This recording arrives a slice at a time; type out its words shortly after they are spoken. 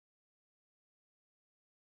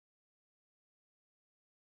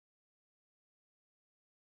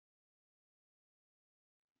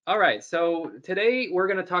All right, so today we're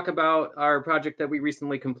going to talk about our project that we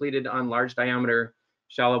recently completed on large diameter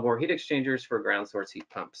shallow bore heat exchangers for ground source heat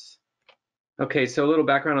pumps. Okay, so a little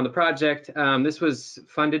background on the project. This was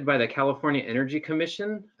funded by the California Energy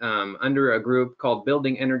Commission under a group called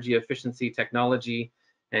Building Energy Efficiency Technology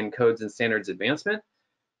and Codes and Standards Advancement.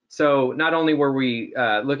 So not only were we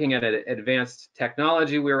looking at advanced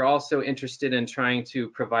technology, we were also interested in trying to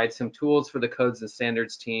provide some tools for the codes and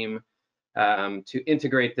standards team to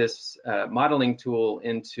integrate this modeling tool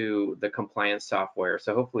into the compliance software.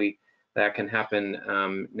 So hopefully that can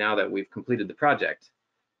happen now that we've completed the project.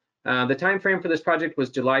 The time frame for this project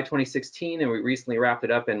was July 2016, and we recently wrapped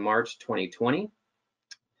it up in March 2020.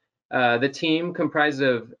 The team comprised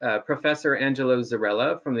of Professor Angelo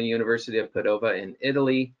Zarella from the University of Padova in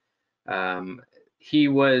Italy.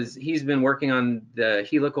 He's been working on the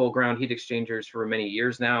helical ground heat exchangers for many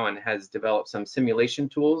years now and has developed some simulation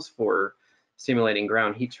tools for simulating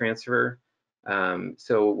ground heat transfer.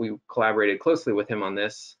 So we collaborated closely with him on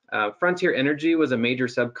this. Frontier Energy was a major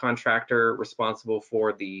subcontractor responsible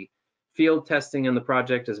for the field testing in the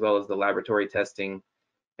project as well as the laboratory testing.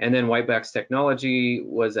 And then Whitebox Technology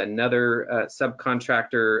was another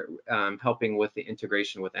subcontractor helping with the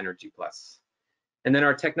integration with Energy Plus. And then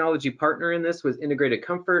our technology partner in this was Integrated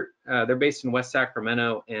Comfort. They're based in West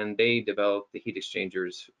Sacramento, and they developed the heat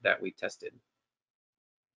exchangers that we tested.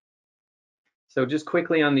 So just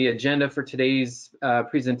quickly on the agenda for today's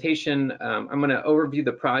presentation, I'm going to overview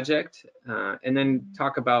the project and then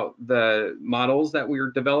talk about the models that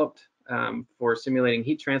were developed for simulating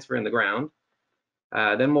heat transfer in the ground.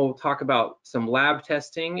 Then we'll talk about some lab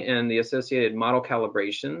testing and the associated model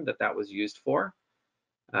calibration that was used for.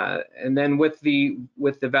 And then with the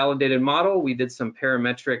validated model, we did some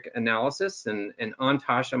parametric analysis, and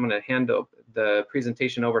Antash, I'm going to hand the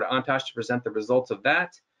presentation over to Antash to present the results of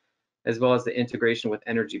that, as well as the integration with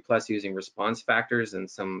Energy Plus using response factors and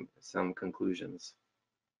some conclusions.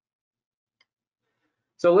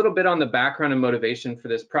 So a little bit on the background and motivation for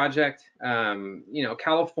this project.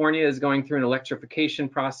 California is going through an electrification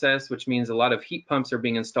process, which means a lot of heat pumps are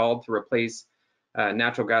being installed to replace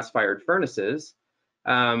natural gas-fired furnaces.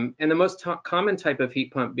 And the most common type of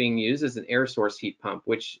heat pump being used is an air source heat pump,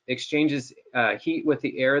 which exchanges heat with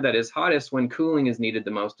the air that is hottest when cooling is needed the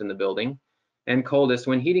most in the building, and coldest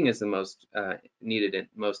when heating is the most needed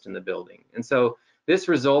most in the building. And so this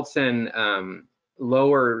results in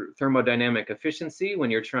lower thermodynamic efficiency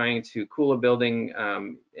when you're trying to cool a building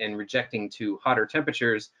and rejecting to hotter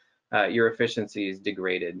temperatures, your efficiency is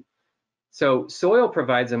degraded. So soil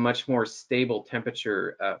provides a much more stable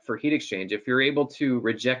temperature for heat exchange. If you're able to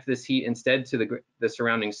reject this heat instead to the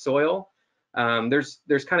surrounding soil,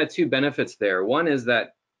 there's kind of two benefits there. One is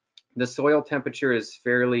that the soil temperature is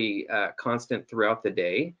fairly constant throughout the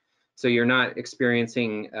day, so you're not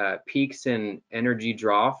experiencing peaks in energy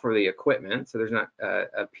draw for the equipment. So there's not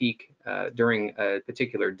a peak during a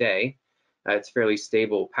particular day. It's fairly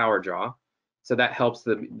stable power draw, so that helps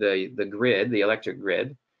the grid, the electric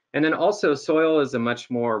grid. And then also soil is a much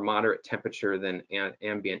more moderate temperature than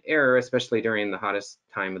ambient air, especially during the hottest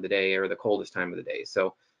time of the day or the coldest time of the day.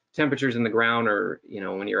 So temperatures in the ground are,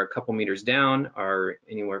 when you're a couple meters down, are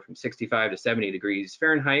anywhere from 65 to 70 degrees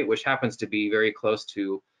Fahrenheit, which happens to be very close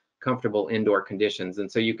to comfortable indoor conditions.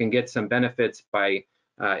 And so you can get some benefits by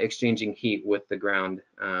exchanging heat with the ground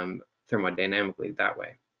thermodynamically that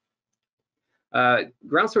way.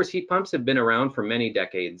 Ground source heat pumps have been around for many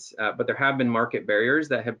decades, but there have been market barriers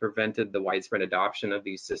that have prevented the widespread adoption of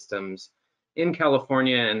these systems in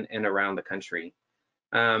California and around the country.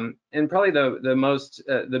 And probably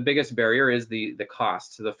the biggest barrier is the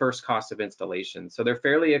cost, the first cost of installation. So they're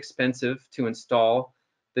fairly expensive to install.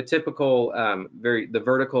 The typical the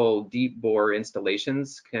vertical deep bore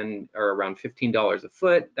installations are around $15 a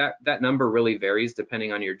foot. That number really varies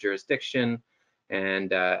depending on your jurisdiction and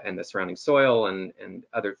the surrounding soil and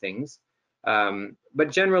other things. But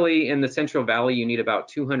generally in the Central Valley, you need about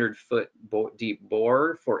 200-foot deep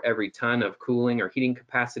bore for every ton of cooling or heating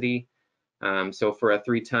capacity. So for a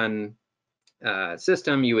 3-ton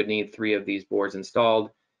system, you would need 3 of these bores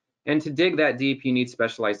installed. And to dig that deep, you need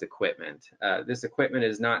specialized equipment. This equipment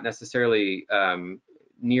is not necessarily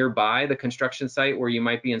nearby the construction site where you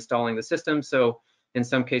might be installing the system. So in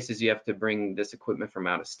some cases, you have to bring this equipment from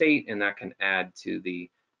out of state, and that can add to the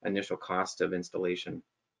initial cost of installation.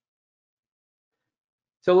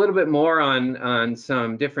 So a little bit more on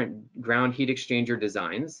some different ground heat exchanger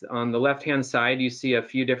designs. On the left-hand side, you see a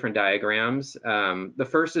few different diagrams. The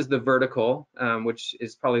first is the vertical, which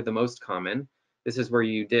is probably the most common. This is where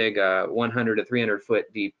you dig a 100 to 300 foot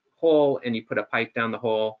deep hole and you put a pipe down the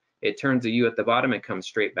hole. It turns a U at the bottom and comes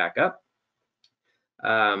straight back up.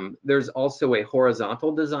 There's also a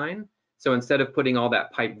horizontal design. So instead of putting all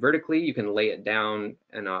that pipe vertically, you can lay it down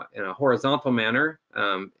in a horizontal manner,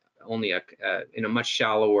 only in a much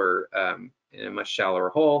shallower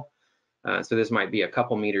hole. So this might be a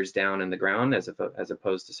couple meters down in the ground as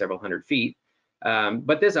opposed to several hundred feet.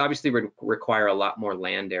 But this obviously would require a lot more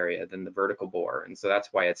land area than the vertical bore, and so that's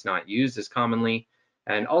why it's not used as commonly.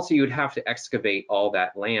 And also you'd have to excavate all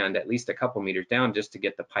that land at least a couple meters down just to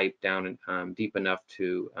get the pipe down deep enough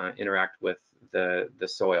to interact with the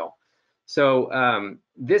soil. So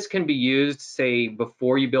this can be used, say,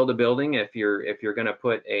 before you build a building. If you're going to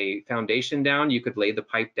put a foundation down, you could lay the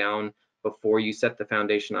pipe down before you set the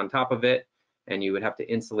foundation on top of it, and you would have to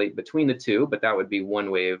insulate between the two, but that would be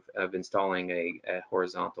one way of installing a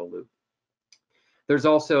horizontal loop. There's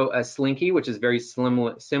also a slinky, which is very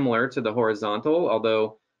similar to the horizontal,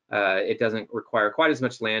 although it doesn't require quite as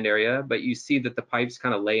much land area, but you see that the pipes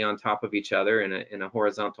kind of lay on top of each other in a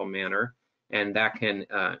horizontal manner, and that can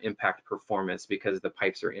impact performance because the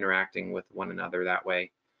pipes are interacting with one another that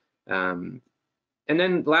way. And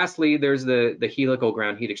then lastly, there's the helical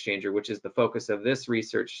ground heat exchanger, which is the focus of this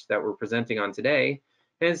research that we're presenting on today.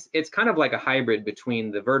 And it's kind of like a hybrid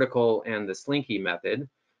between the vertical and the slinky method,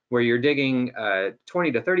 where you're digging a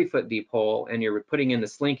 20 to 30 foot deep hole and you're putting in the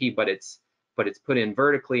slinky, but it's put in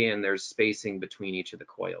vertically and there's spacing between each of the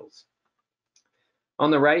coils.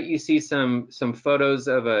 On the right, you see some photos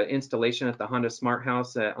of an installation at the Honda Smart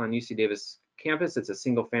House on UC Davis campus. It's a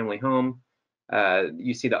single family home.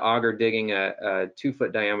 You see the auger digging a 2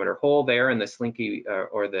 foot diameter hole there, and the slinky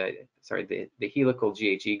the helical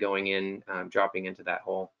GHE going in, dropping into that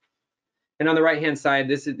hole. And on the right hand side,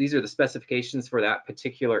 these are the specifications for that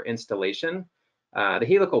particular installation. The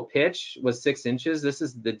helical pitch was 6 inches. This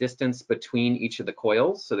is the distance between each of the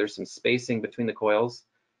coils, so there's some spacing between the coils.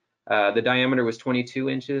 The diameter was 22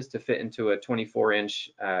 inches to fit into a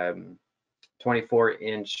 24-inch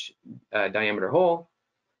diameter hole.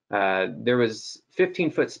 There was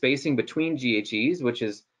 15-foot spacing between GHEs, which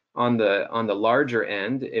is on the larger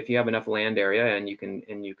end. If you have enough land area and you can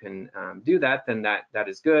do that, then that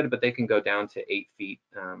is good. But they can go down to 8 feet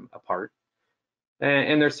apart.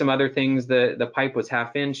 And there's some other things. The pipe was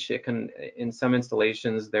 1/2 inch. It can, in some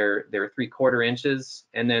installations, they're 3/4 inches,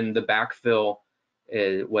 and then the backfill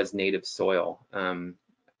was native soil.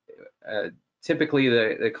 Typically,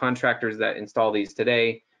 the contractors that install these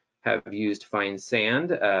today have used fine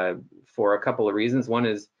sand for a couple of reasons. One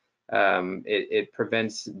is it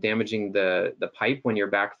prevents damaging the pipe when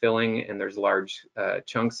you're backfilling and there's large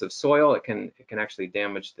chunks of soil. It can actually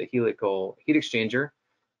damage the helical heat exchanger,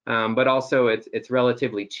 but also it's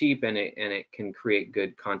relatively cheap, and it can create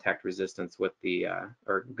good contact resistance with the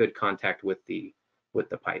or good contact with the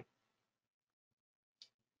pipe.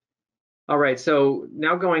 All right, so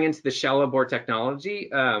now going into the shallow bore technology.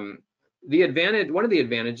 One of the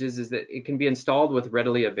advantages is that it can be installed with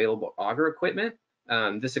readily available auger equipment.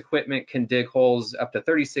 This equipment can dig holes up to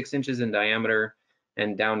 36 inches in diameter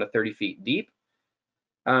and down to 30 feet deep.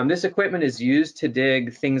 This equipment is used to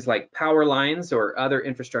dig things like power lines or other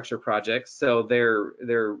infrastructure projects, so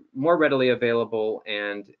they're more readily available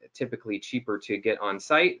and typically cheaper to get on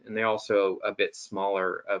site, and they're also a bit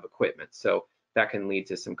smaller of equipment, so that can lead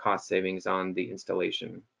to some cost savings on the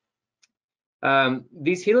installation.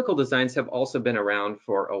 These helical designs have also been around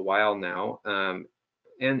for a while now,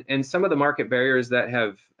 and some of the market barriers that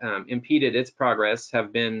have impeded its progress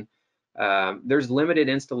have been there's limited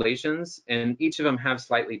installations, and each of them have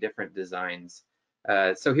slightly different designs.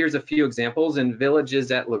 So here's a few examples. In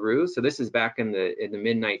villages at LaRue, so this is back in the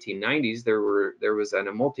mid 1990s, there was a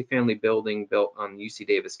multifamily building built on UC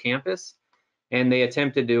Davis campus, and they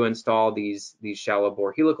attempted to install these shallow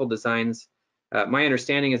bore helical designs. My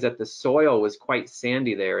understanding is that the soil was quite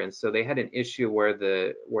sandy there, and so they had an issue where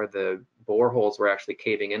the boreholes were actually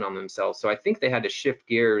caving in on themselves. So I think they had to shift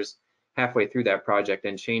gears halfway through that project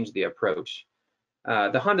and change the approach.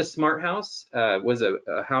 The Honda Smart House was a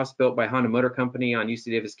house built by Honda Motor Company on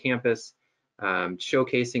UC Davis campus,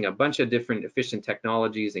 showcasing a bunch of different efficient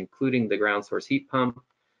technologies, including the ground source heat pump.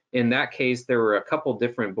 In that case, there were a couple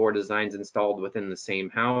different bore designs installed within the same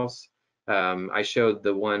house. I showed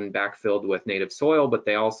the one backfilled with native soil, but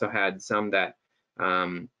they also had some that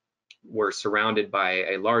were surrounded by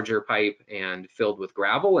a larger pipe and filled with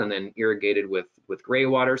gravel and then irrigated with gray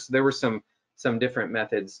water. So there were some different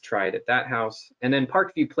methods tried at that house. And then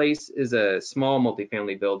Parkview Place is a small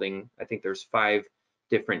multifamily building. I think there's 5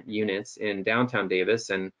 different units in downtown Davis,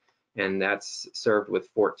 and that's served with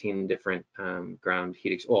 14 different 14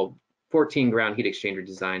 ground heat exchanger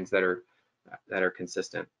designs that are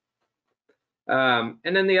consistent. And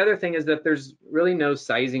then the other thing is that there's really no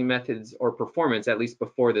sizing methods or performance, at least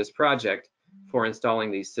before this project, for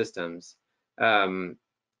installing these systems.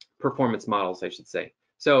 Performance models, I should say.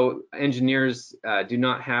 So engineers do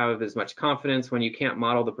not have as much confidence when you can't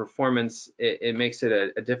model the performance. It makes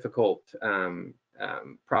it a difficult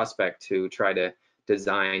prospect to try to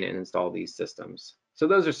design and install these systems. So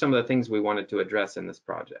those are some of the things we wanted to address in this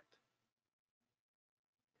project.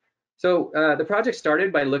 So the project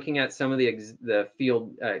started by looking at some of the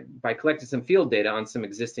field, by collecting some field data on some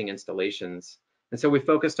existing installations. And so we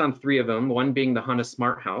focused on 3 of them, one being the Honda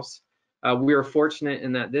Smart House. We were fortunate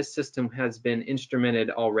in that this system has been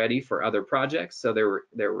instrumented already for other projects. So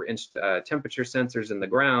there were temperature sensors in the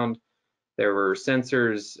ground. There were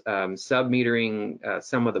sensors sub-metering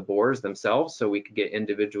some of the bores themselves, so we could get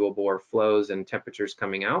individual bore flows and temperatures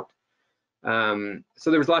coming out. So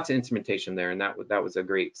there was lots of instrumentation there, and that was a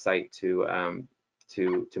great site to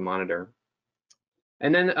monitor.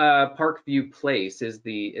 And then Parkview Place is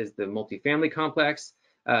the multifamily complex.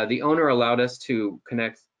 The owner allowed us to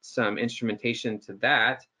connect some instrumentation to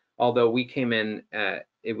that, although we came in,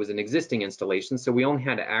 it was an existing installation, so we only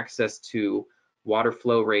had access to water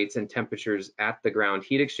flow rates and temperatures at the ground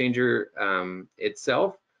heat exchanger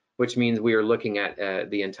itself, which means we are looking at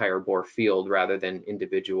the entire bore field rather than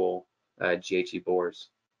individual GHE bores.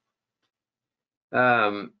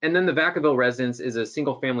 And then the Vacaville residence is a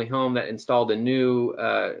single family home that installed a new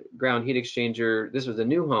ground heat exchanger. This was a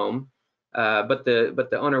new home, but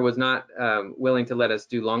the owner was not willing to let us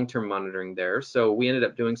do long-term monitoring there. So we ended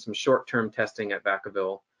up doing some short-term testing at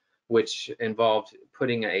Vacaville, which involved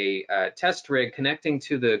putting a test rig connecting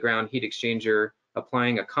to the ground heat exchanger,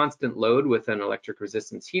 applying a constant load with an electric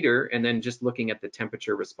resistance heater, and then just looking at the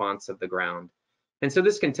temperature response of the ground. And so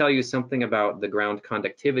this can tell you something about the ground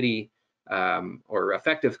conductivity or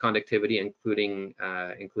effective conductivity, including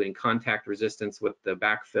contact resistance with the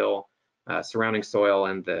backfill, surrounding soil,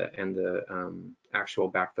 and the actual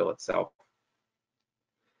backfill itself.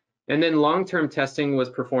 And then long-term testing was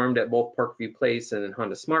performed at both Parkview Place and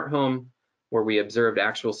Honda Smart Home, where we observed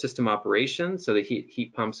actual system operation. So the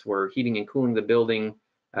heat pumps were heating and cooling the building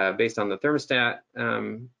based on the thermostat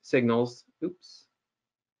signals. Oops.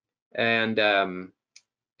 And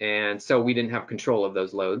so we didn't have control of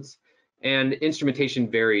those loads. And instrumentation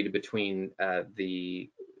varied between the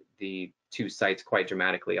 2 sites quite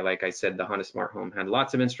dramatically. Like I said, the Honda Smart Home had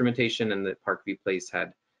lots of instrumentation, and the Parkview Place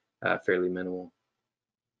had fairly minimal.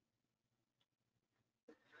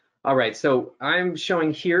 All right, so I'm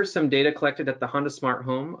showing here some data collected at the Honda Smart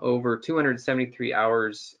Home over 273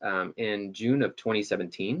 hours in June of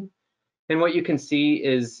 2017. And what you can see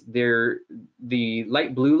is the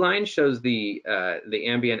light blue line shows the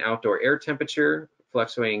ambient outdoor air temperature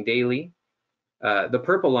fluctuating daily. The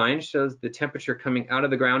purple line shows the temperature coming out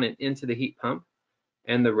of the ground and into the heat pump.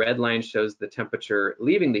 And the red line shows the temperature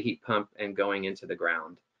leaving the heat pump and going into the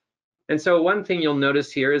ground. And so one thing you'll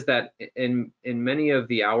notice here is that in many of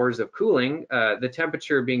the hours of cooling, the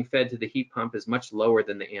temperature being fed to the heat pump is much lower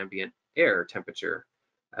than the ambient air temperature.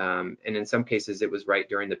 And in some cases, it was right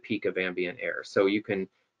during the peak of ambient air. So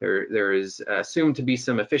there is assumed to be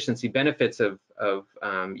some efficiency benefits of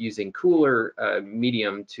using cooler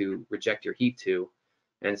medium to reject your heat to.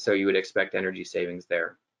 And so you would expect energy savings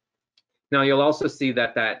there. Now you'll also see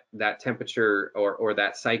that that temperature or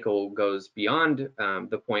that cycle goes beyond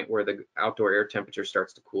the point where the outdoor air temperature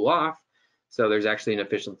starts to cool off. So there's actually an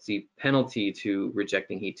efficiency penalty to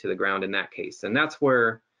rejecting heat to the ground in that case. And that's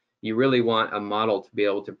where you really want a model to be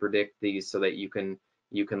able to predict these so that you can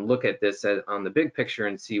look at this on the big picture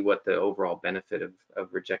and see what the overall benefit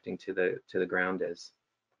of rejecting to the ground is.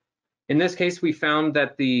 In this case, we found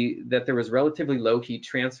that there was relatively low heat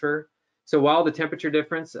transfer. So while the temperature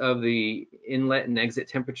difference of the inlet and exit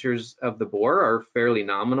temperatures of the bore are fairly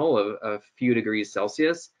nominal, of a few degrees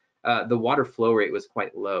Celsius, the water flow rate was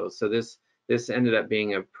quite low. So this ended up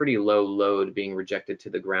being a pretty low load being rejected to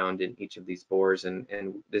the ground in each of these bores, and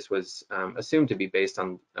this was assumed to be based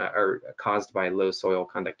on or caused by low soil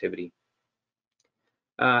conductivity.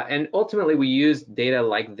 And ultimately, we used data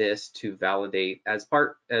like this to validate as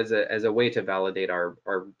a way to validate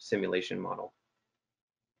our simulation model.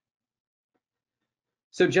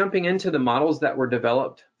 So jumping into the models that were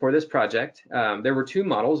developed for this project, there were 2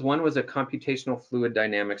 models. One was a computational fluid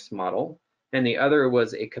dynamics model, and the other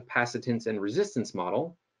was a capacitance and resistance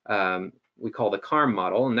model, we call the CARM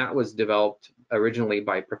model, and that was developed originally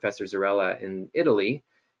by Professor Zarella in Italy,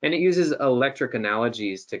 and it uses electric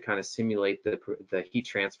analogies to kind of simulate the heat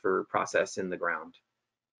transfer process in the ground.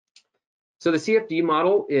 So the CFD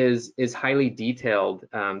model is highly detailed.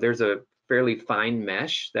 There's a fairly fine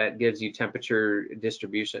mesh that gives you temperature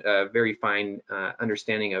distribution, very fine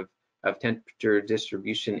understanding of temperature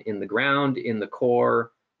distribution in the ground, in the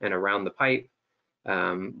core, and around the pipe.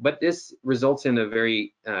 But this results in a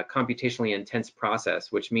very computationally intense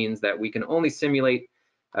process, which means that we can only simulate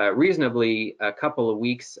reasonably a couple of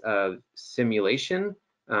weeks of simulation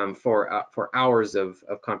for hours of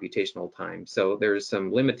computational time. So there's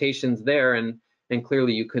some limitations there, and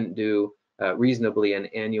clearly you couldn't do reasonably an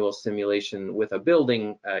annual simulation with a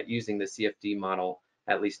building using the CFD model,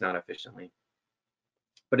 at least not efficiently.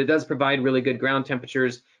 But it does provide really good ground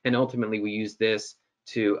temperatures, and ultimately we use this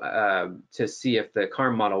to see if the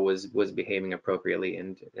CARM model was behaving appropriately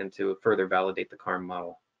and to further validate the CARM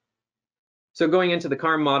model. So going into the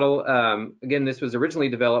CARM model, again, this was originally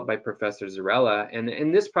developed by Professor Zarella, and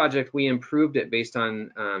in this project we improved it based on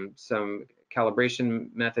some calibration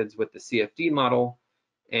methods with the CFD model,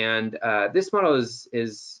 and this model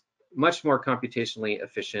is much more computationally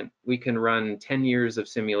efficient. We can run 10 years of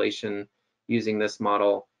simulation using this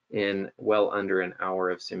model in well under an hour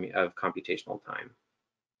of computational time.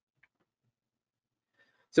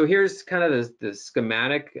 So here's kind of the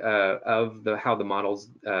schematic of how the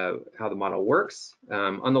model works.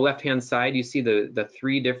 On the left-hand side, you see the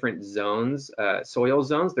three different zones, soil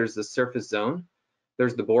zones. There's the surface zone,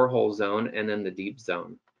 there's the borehole zone, and then the deep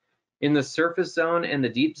zone. In the surface zone and the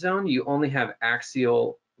deep zone, you only have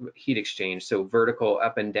axial heat exchange, so vertical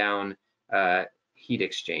up and down heat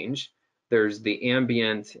exchange. There's the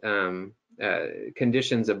ambient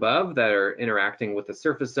conditions above that are interacting with the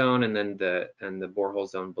surface zone, and then the borehole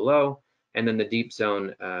zone below, and then the deep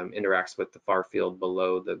zone interacts with the far field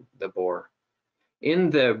below the bore. In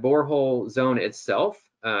the borehole zone itself,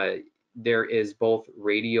 there is both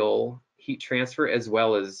radial heat transfer as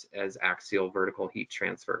well as axial vertical heat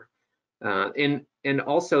transfer. And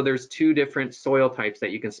also there's two different soil types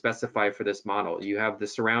that you can specify for this model. You have the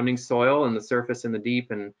surrounding soil and the surface in the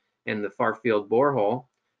deep and the far field borehole,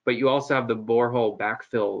 but you also have the borehole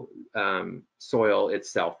backfill soil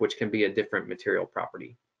itself, which can be a different material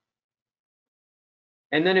property.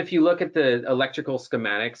 And then if you look at the electrical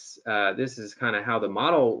schematics, this is kind of how the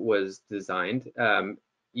model was designed.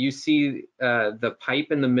 You see the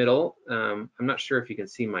pipe in the middle. I'm not sure if you can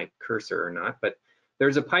see my cursor or not, but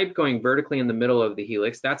there's a pipe going vertically in the middle of the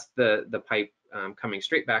helix. That's the pipe coming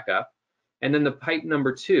straight back up. And then the pipe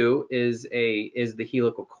number 2 is the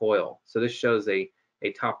helical coil. So this shows a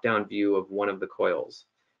top-down view of one of the coils.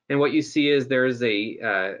 And what you see is there's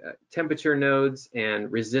a temperature nodes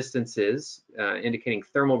and resistances indicating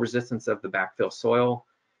thermal resistance of the backfill soil.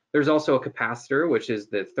 There's also a capacitor, which is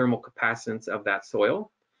the thermal capacitance of that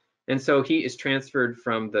soil. And so heat is transferred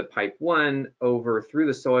from the pipe 1 over through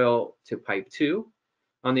the soil to pipe 2.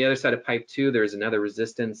 On the other side of pipe 2, there's another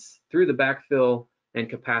resistance through the backfill and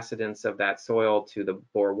capacitance of that soil to the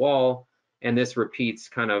bore wall. And this repeats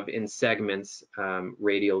kind of in segments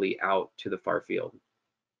radially out to the far field.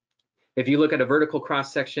 If you look at a vertical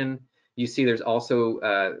cross section, you see there's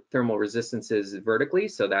also thermal resistances vertically,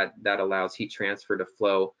 so that allows heat transfer to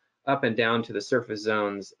flow up and down to the surface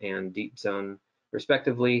zones and deep zone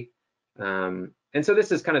respectively. And so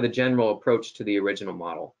this is kind of the general approach to the original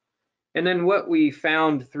model. And then what we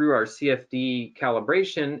found through our CFD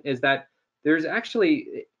calibration is that there's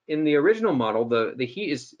actually, in the original model, the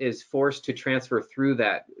heat is forced to transfer through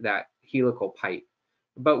that helical pipe.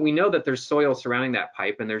 But we know that there's soil surrounding that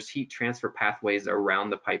pipe and there's heat transfer pathways around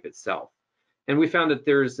the pipe itself. And we found that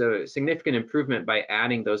there's a significant improvement by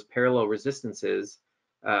adding those parallel resistances,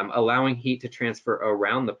 allowing heat to transfer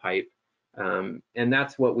around the pipe. And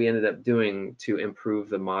that's what we ended up doing to improve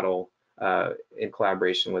the model in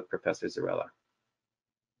collaboration with Professor Zarella.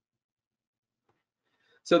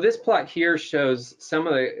 So this plot here shows some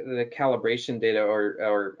of the calibration data,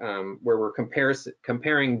 or where we're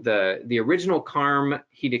comparing the original CARM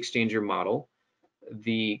heat exchanger model,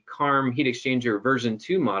 the CARM heat exchanger version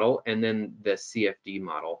 2 model, and then the CFD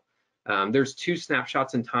model. There's 2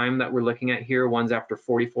 snapshots in time that we're looking at here. One's after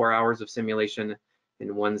 44 hours of simulation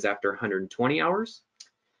and one's after 120 hours.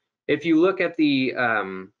 If you look at the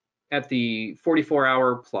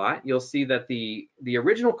 44-hour plot, you'll see that the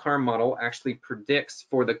original CARM model actually predicts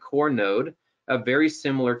for the core node a very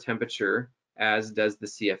similar temperature as does the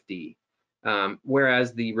CFD,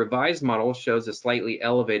 whereas the revised model shows a slightly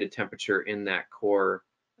elevated temperature in that core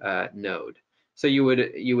node. So you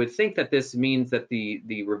would think that this means that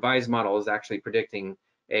the revised model is actually predicting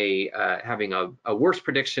having a worse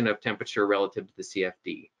prediction of temperature relative to the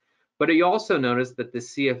CFD. But you also notice that the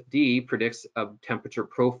CFD predicts a temperature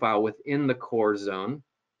profile within the core zone,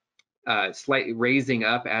 slightly raising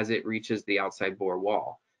up as it reaches the outside bore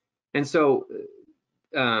wall. And so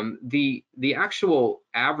the actual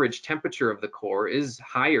average temperature of the core is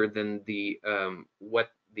higher than the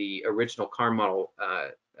what the original CARM model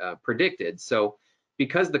predicted. So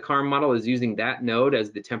because the CARM model is using that node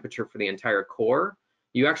as the temperature for the entire core,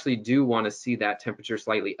 you actually do want to see that temperature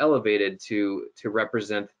slightly elevated to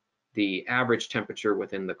represent the average temperature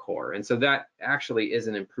within the core. And so that actually is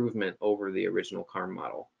an improvement over the original CARM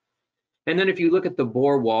model. And then if you look at the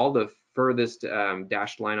bore wall, the furthest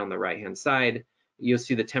dashed line on the right-hand side, you'll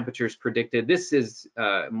see the temperatures predicted. This is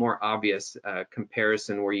a more obvious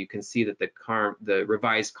comparison where you can see that the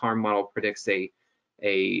revised CARM model predicts a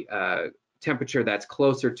temperature that's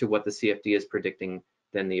closer to what the CFD is predicting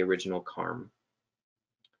than the original CARM.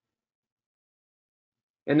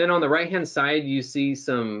 And then on the right-hand side, you see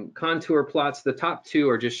some contour plots. The top two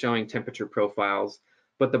are just showing temperature profiles,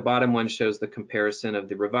 but the bottom one shows the comparison of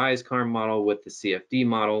the revised CARM model with the CFD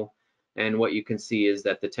model. And what you can see is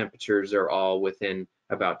that the temperatures are all within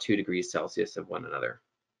about 2 degrees Celsius of one another.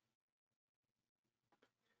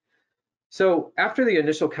 So after the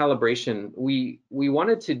initial calibration, we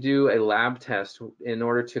wanted to do a lab test in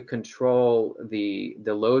order to control the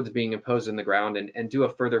loads being imposed in the ground and do a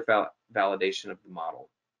further validation of the model.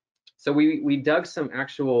 So we dug some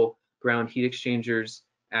actual ground heat exchangers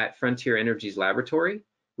at Frontier Energy's laboratory.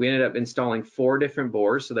 We ended up installing 4 different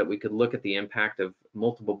bores so that we could look at the impact of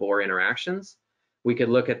multiple bore interactions. We could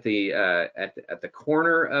look at the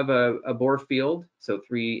corner of a bore field, so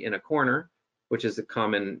 3 in a corner, which is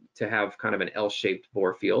common to have kind of an L-shaped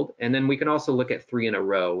bore field. And then we can also look at 3 in a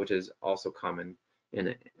row, which is also common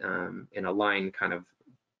in a line kind of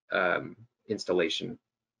installation.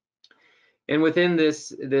 And within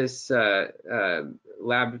this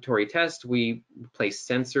laboratory test, we placed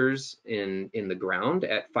sensors in the ground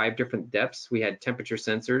at 5 different depths. We had temperature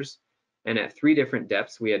sensors, and at 3 different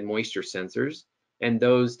depths, we had moisture sensors. And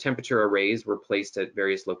those temperature arrays were placed at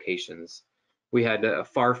various locations. We had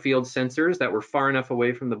far field sensors that were far enough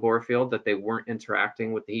away from the bore field that they weren't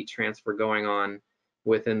interacting with the heat transfer going on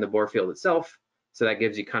within the bore field itself. So that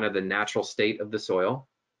gives you kind of the natural state of the soil.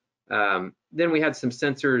 Then we had some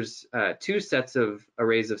sensors, 2 sets of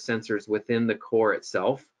arrays of sensors within the core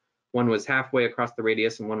itself. One was halfway across the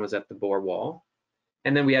radius and one was at the bore wall.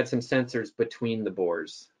 And then we had some sensors between the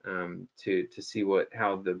bores to see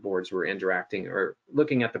how the bores were interacting or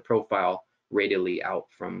looking at the profile radially out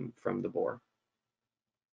from the bore.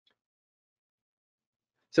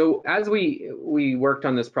 So as we worked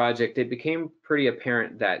on this project, it became pretty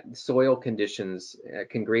apparent that soil conditions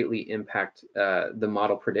can greatly impact the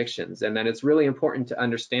model predictions, and that it's really important to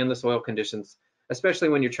understand the soil conditions, especially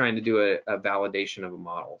when you're trying to do a validation of a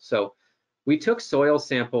model. So we took soil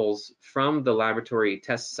samples from the laboratory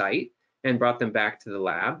test site and brought them back to the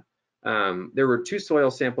lab. There were 2 soil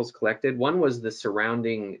samples collected. One was the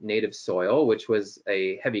surrounding native soil, which was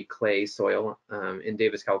a heavy clay soil in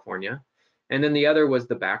Davis, California. And then the other was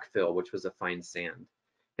the backfill, which was a fine sand.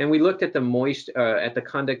 And we looked at the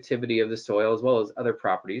conductivity of the soil as well as other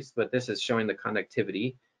properties, but this is showing the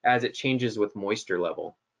conductivity as it changes with moisture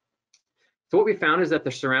level. So what we found is that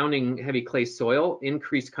the surrounding heavy clay soil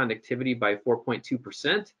increased conductivity by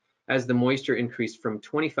 4.2% as the moisture increased from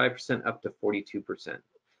 25% up to 42%.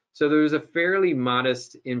 So there was a fairly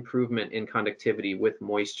modest improvement in conductivity with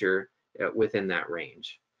moisture within that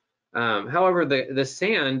range. However, the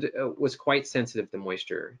sand was quite sensitive to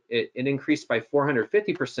moisture. It increased by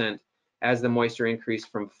 450% as the moisture increased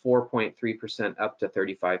from 4.3% up to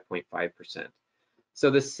 35.5%. So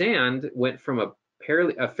the sand went from a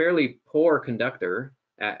fairly poor conductor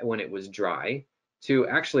when it was dry to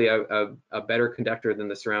actually a better conductor than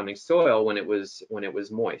the surrounding soil when it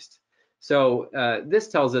was moist. So this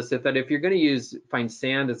tells us that if you're going to find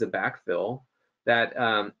sand as a backfill, that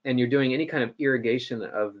and you're doing any kind of irrigation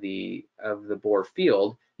of the bore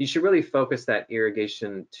field, you should really focus that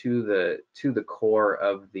irrigation to the core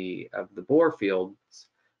of the bore fields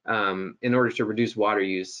in order to reduce water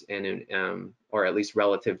use and or at least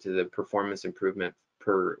relative to the performance improvement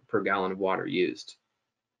per gallon of water used.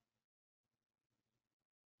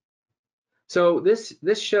 So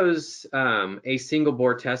this shows a single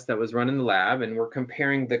bore test that was run in the lab, and we're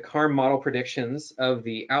comparing the CARM model predictions of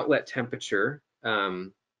the outlet temperature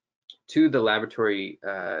to the laboratory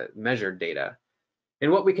measured data.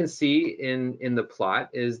 And what we can see in the plot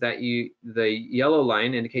is that the yellow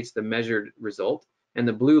line indicates the measured result, and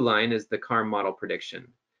the blue line is the CARM model prediction.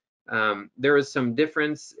 There was some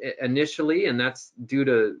difference initially, and that's due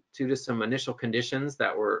to some initial conditions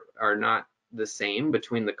that are not the same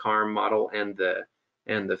between the CARM model and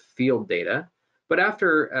the field data. But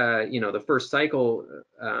after the first cycle,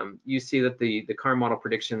 you see that the CARM model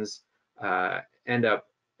predictions end up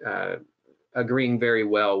agreeing very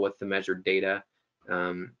well with the measured data.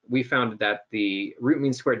 We found that the root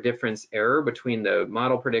mean squared difference error between the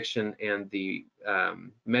model prediction and the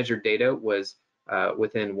measured data was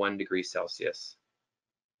within 1 degree Celsius.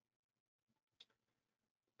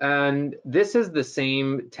 And this is the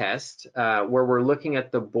same test where we're looking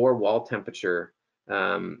at the bore wall temperature.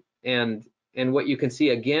 And what you can see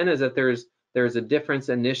again is that there's a difference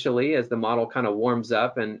initially as the model kind of warms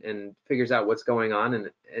up and figures out what's going on.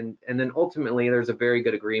 And then ultimately there's a very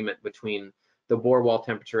good agreement between the bore wall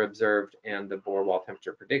temperature observed and the bore wall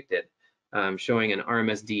temperature predicted, showing an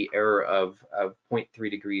RMSD error of 0.3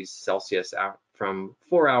 degrees Celsius from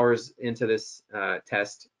 4 hours into this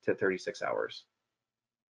test to 36 hours.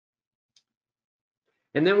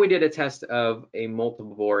 And then we did a test of a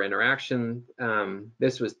multiple bore interaction.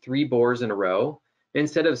 This was 3 bores in a row.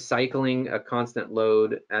 Instead of cycling a constant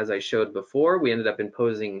load, as I showed before, we ended up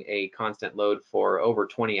imposing a constant load for over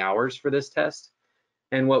 20 hours for this test.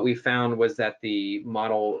 And what we found was that the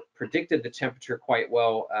model predicted the temperature quite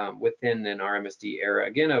well within an RMSD error,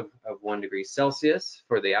 again, of 1 degree Celsius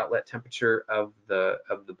for the outlet temperature of the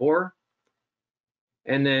bore.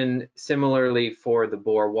 And then similarly for the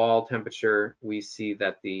bore wall temperature, we see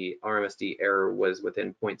that the RMSD error was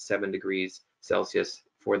within 0.7 degrees Celsius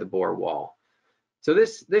for the bore wall. So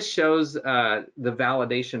this shows the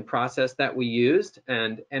validation process that we used,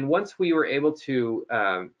 and once we were able to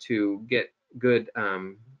get good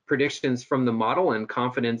predictions from the model and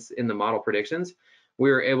confidence in the model predictions, we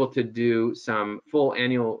were able to do some full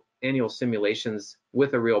annual simulations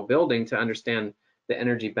with a real building to understand the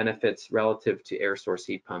energy benefits relative to air source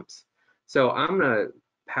heat pumps. So I'm going to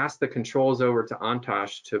pass the controls over to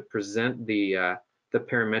Antash to present the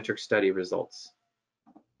parametric study results.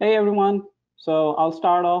 Hey everyone. So I'll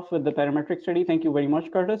start off with the parametric study. Thank you very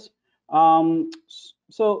much, Curtis.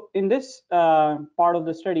 So in this part of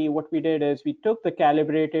the study, what we did is we took the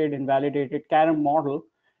calibrated and validated CARM model,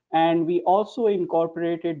 and we also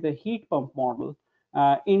incorporated the heat pump model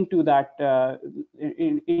into that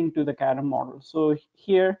into the CARM model. So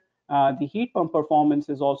here, the heat pump performance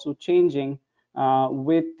is also changing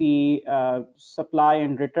with the supply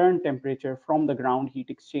and return temperature from the ground heat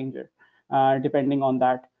exchanger, depending on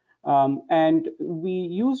that. And we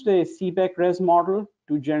used a CBEC-RES model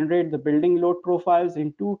to generate the building load profiles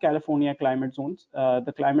in 2 California climate zones,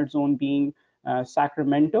 the climate zone being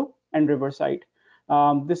Sacramento and Riverside.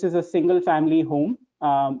 This is a single family home,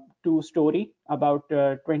 2-story, about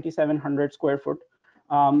 2,700 square foot.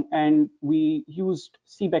 And we used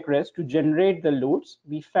CBEC-RES to generate the loads.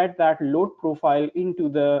 We fed that load profile into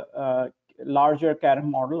the larger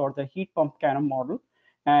CARM model, or the heat pump CARM model.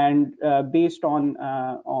 And based on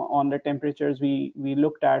the temperatures, we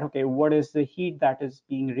looked at, okay, what is the heat that is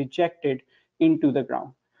being rejected into the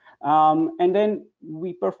ground? And then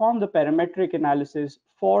we performed the parametric analysis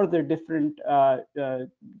for the different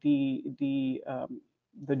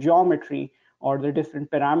the geometry or the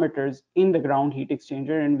different parameters in the ground heat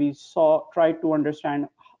exchanger, and we tried to understand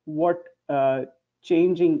what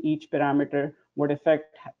changing each parameter, what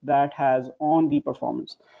effect that has on the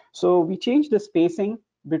performance. So we changed the spacing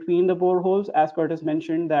between the boreholes. As Curtis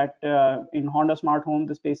mentioned, that in Honda Smart Home,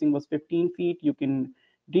 the spacing was 15 feet. You can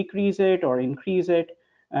decrease it or increase it.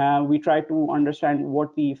 We try to understand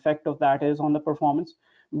what the effect of that is on the performance.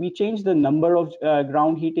 We changed the number of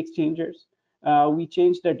ground heat exchangers. We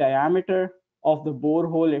changed the diameter of the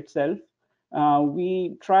borehole itself.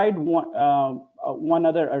 We tried one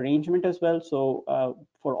other arrangement as well. So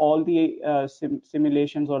for all the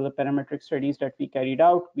simulations or the parametric studies that we carried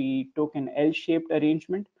out, we took an L-shaped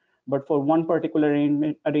arrangement. But for one particular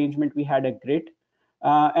arrangement, we had a grid.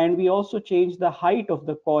 And we also changed the height of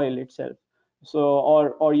the coil itself. So,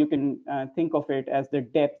 or you can think of it as the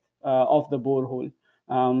depth of the borehole.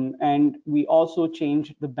 And we also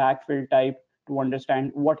changed the backfill type to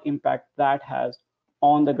understand what impact that has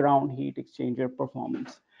on the ground heat exchanger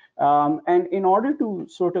performance. And in order to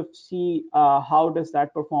sort of see how does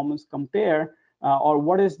that performance compare, or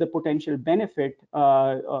what is the potential benefit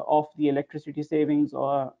of the electricity savings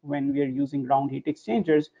when we are using ground heat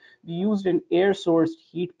exchangers, we used an air sourced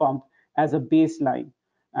heat pump as a baseline.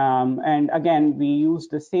 And again, we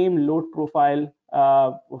used the same load profile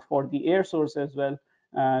for the air source as well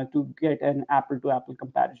to get an apple-to-apple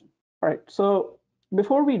comparison. All right, so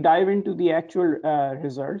before we dive into the actual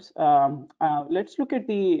results, let's look at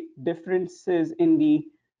the differences in the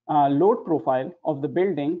load profile of the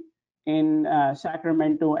building in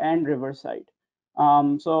Sacramento and Riverside.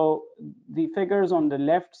 So the figures on the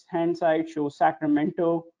left-hand side show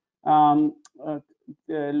Sacramento um, uh,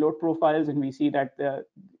 load profiles, and we see that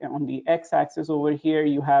on the x-axis over here,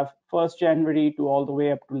 you have 1st January to all the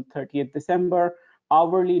way up to 30th December,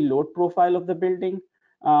 hourly load profile of the building.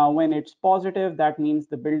 When it's positive, that means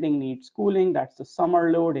the building needs cooling. That's the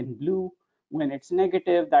summer load in blue. When it's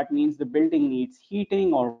negative, that means the building needs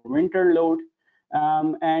heating or winter load.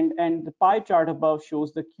 And the pie chart above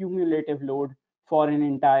shows the cumulative load for an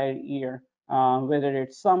entire year, whether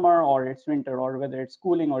it's summer or it's winter, or whether it's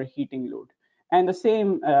cooling or heating load. And the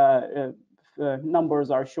same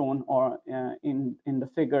numbers are shown in the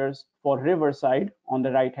figures for Riverside on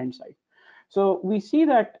the right-hand side. So we see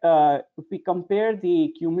that if we compare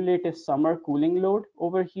the cumulative summer cooling load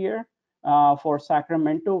over here for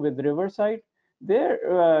Sacramento with Riverside,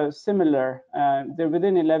 they're similar. They're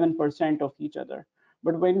within 11% of each other.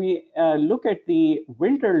 But when we look at the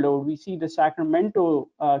winter load, we see the Sacramento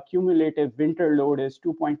cumulative winter load is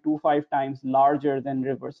 2.25 times larger than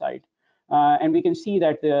Riverside. And we can see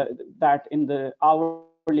that that in the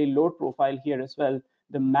hourly load profile here as well,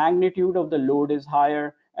 the magnitude of the load is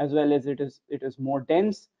higher, as well as it is more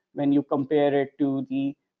dense when you compare it to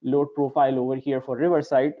the load profile over here for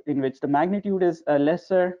Riverside, in which the magnitude is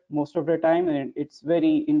lesser most of the time, and it's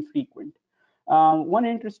very infrequent. One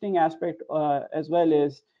interesting aspect as well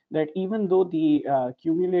is that even though the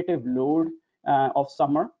cumulative load of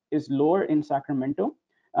summer is lower in Sacramento,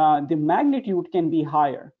 the magnitude can be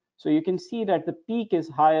higher. So you can see that the peak is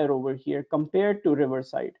higher over here compared to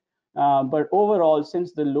Riverside. But overall,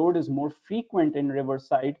 since the load is more frequent in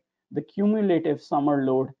Riverside, the cumulative summer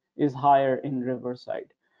load is higher in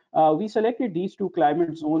Riverside. We selected these two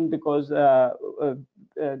climate zones because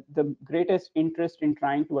the greatest interest in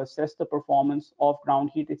trying to assess the performance of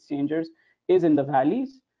ground heat exchangers is in the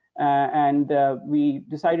valleys. And we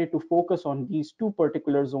decided to focus on these two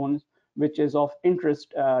particular zones, which is of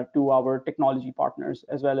interest to our technology partners,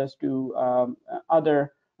 as well as to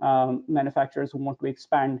other manufacturers who want to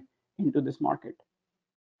expand into this market.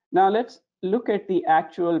 Now let's look at the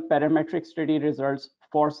actual parametric study results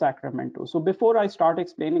for Sacramento. So before I start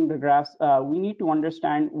explaining the graphs, we need to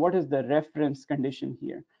understand what is the reference condition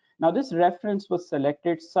here. Now this reference was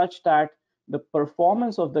selected such that the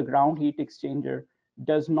performance of the ground heat exchanger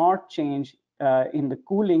does not change in the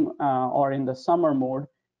cooling or in the summer mode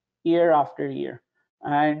year after year.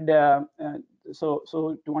 And so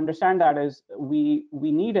to understand that is we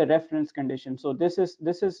need a reference condition. So this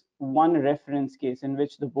is one reference case in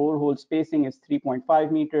which the borehole spacing is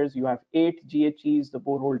 3.5 meters. You have 8 GHEs. The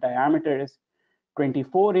borehole diameter is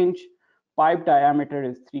 24 inch. Pipe diameter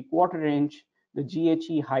is 3/4 inch. The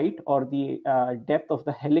GHE height, or the depth of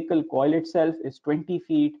the helical coil itself, is 20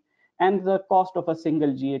 feet. And the cost of a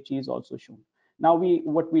single GHE is also shown. Now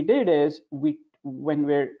what we did is when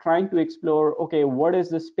we're trying to explore, okay, what is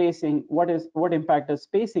the spacing, what impact does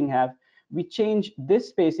spacing have, we change this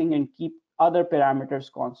spacing and keep other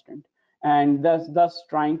parameters constant, and thus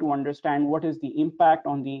trying to understand what is the impact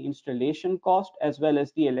on the installation cost as well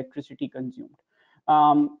as the electricity consumed.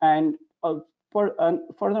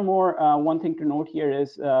 Furthermore, one thing to note here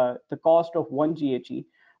is the cost of one GHE.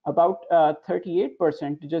 About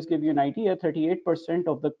 38%, to just give you an idea, 38%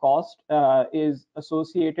 of the cost is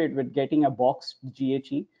associated with getting a boxed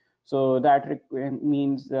GHE. So that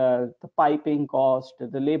means the piping cost,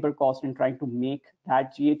 the labor cost in trying to make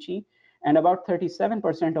that GHE. And about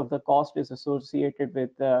 37% of the cost is associated with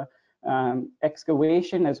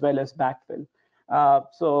excavation as well as backfill.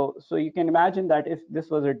 So you can imagine that if this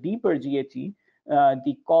was a deeper GHE,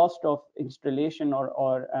 the cost of installation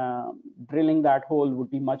or drilling that hole would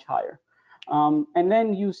be much higher. And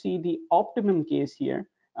then you see the optimum case here.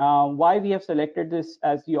 Why we have selected this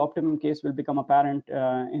as the optimum case will become apparent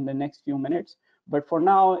in the next few minutes. But for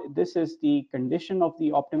now, this is the condition of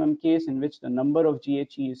the optimum case in which the number of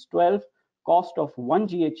GHE is 12. Cost of one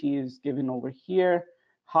GHE is given over here.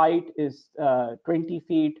 Height is 20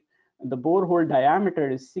 feet. The borehole diameter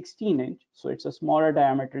is 16 inch. So it's a smaller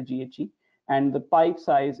diameter GHE. And the pipe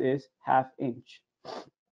size is 1/2 inch.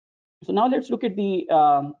 So now let's look at the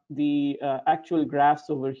actual graphs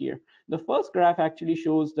over here. The first graph actually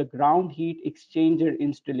shows the ground heat exchanger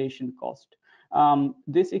installation cost.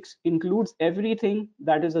 This includes everything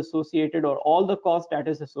that is associated, or all the cost that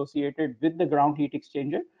is associated with the ground heat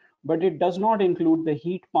exchanger, but it does not include the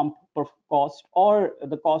heat pump cost or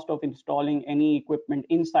the cost of installing any equipment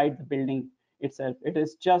inside the building itself. It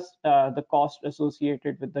is just the cost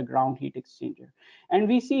associated with the ground heat exchanger. And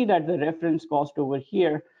we see that the reference cost over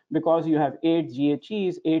here, because you have 8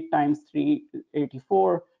 GHEs, 8 times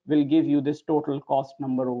 384 will give you this total cost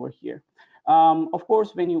number over here. Of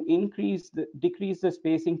course, when you decrease the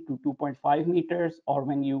spacing to 2.5 meters, or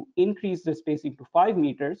when you increase the spacing to 5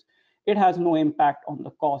 meters, it has no impact on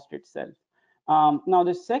the cost itself. Now,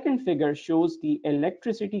 the second figure shows the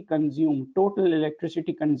electricity consumed, total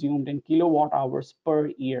electricity consumed in kilowatt hours per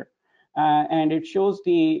year. And it shows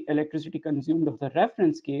the electricity consumed of the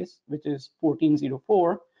reference case, which is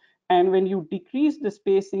 1404. And when you decrease the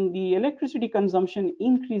spacing, the electricity consumption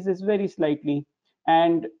increases very slightly.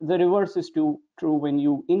 And the reverse is true when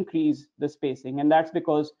you increase the spacing. And that's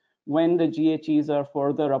because when the GHEs are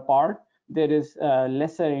further apart, there is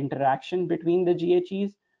lesser interaction between the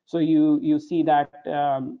GHEs. So you see that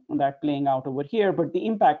that playing out over here, but the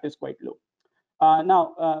impact is quite low.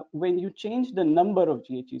 Now, when you change the number of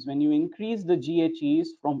GHEs, when you increase the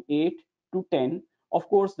GHEs from 8 to 10, of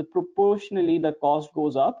course, proportionally the cost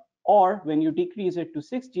goes up, or when you decrease it to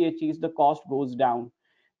 6 GHEs, the cost goes down.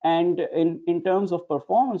 And in terms of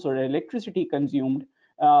performance or electricity consumed,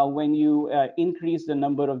 when you increase the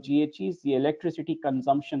number of GHEs, the electricity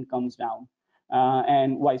consumption comes down,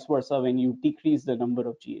 and vice versa when you decrease the number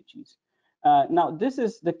of GHEs. Now, this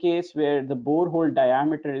is the case where the borehole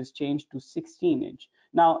diameter is changed to 16-inch.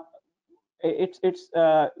 Now, it's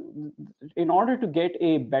in order to get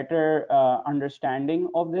a better understanding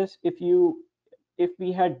of this, if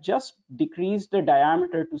we had just decreased the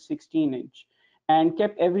diameter to 16-inch and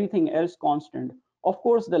kept everything else constant, of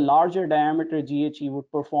course, the larger diameter GHE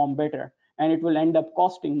would perform better, and it will end up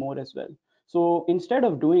costing more as well. So instead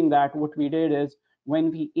of doing that, what we did is,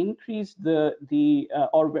 when we increase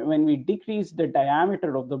when we decrease the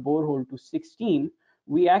diameter of the borehole to 16,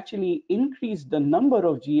 we actually increase the number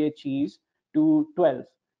of GHEs to 12.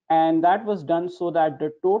 And that was done so that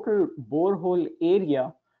the total borehole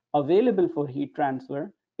area available for heat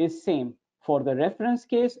transfer is same for the reference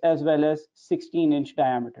case as well as 16-inch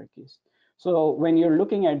diameter case. So when you're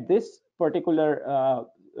looking at this particular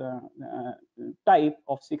type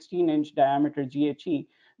of 16-inch diameter GHE,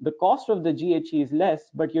 the cost of the GHE is less,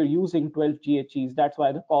 but you're using 12 GHEs. That's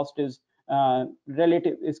why the cost is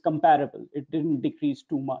comparable. It didn't decrease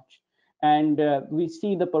too much. And we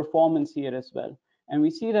see the performance here as well. And we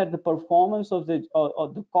see that the performance of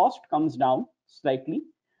the cost comes down slightly,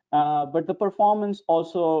 but the performance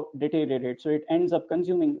also deteriorates. So it ends up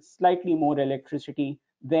consuming slightly more electricity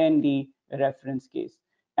than the reference case.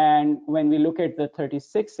 And when we look at the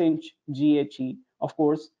 36-inch GHE, of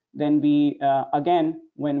course, then we, again,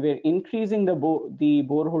 when we're increasing the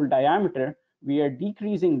borehole diameter, we are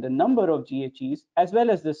decreasing the number of GHEs as well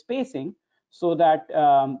as the spacing, so that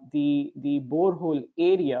the borehole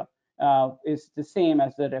area is the same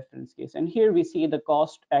as the reference case. And here we see the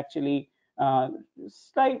cost actually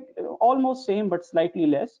almost same, but slightly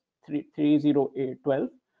less, 30812.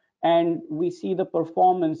 And we see the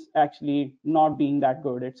performance actually not being that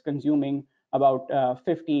good. It's consuming about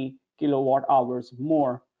 50 kilowatt hours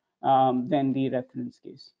more than the reference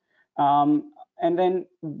case. And then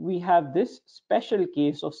we have this special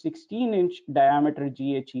case of 16-inch diameter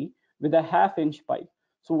GHE with a half-inch pipe.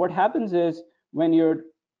 So what happens is, when you're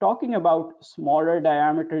talking about smaller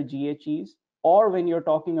diameter GHEs, or when you're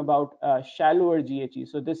talking about shallower GHE,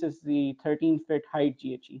 so this is the 13-foot height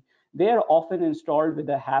GHE, they are often installed with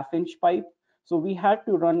a half-inch pipe. So we had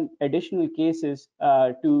to run additional cases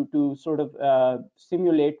to sort of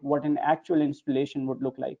simulate what an actual installation would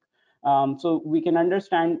look like. So we can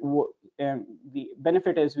understand the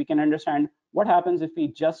benefit is, we can understand what happens if we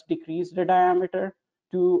just decrease the diameter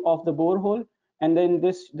of the borehole. And then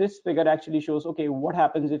this figure actually shows, okay, what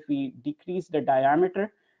happens if we decrease the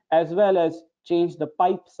diameter as well as change the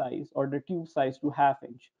pipe size or the tube size to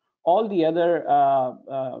half-inch. All the other,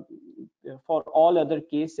 for all other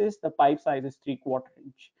cases, the pipe size is 3/4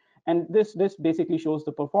 inch. And this basically shows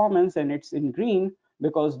the performance, and it's in green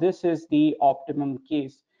because this is the optimum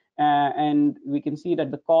case. And we can see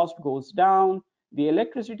that the cost goes down, the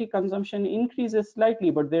electricity consumption increases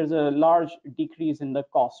slightly, but there's a large decrease in the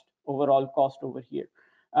cost, overall cost over here.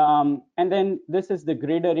 And then this is the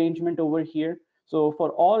grid arrangement over here. So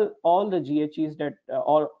for all the GHEs that,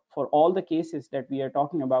 or for all the cases that we are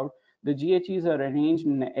talking about, the GHEs are arranged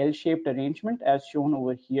in an L-shaped arrangement as shown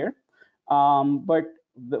over here. But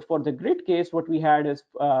for the grid case, what we had is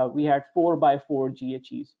we had 4x4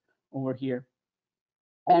 GHEs over here.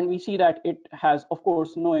 And we see that it has, of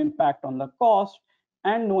course, no impact on the cost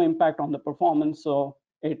and no impact on the performance. So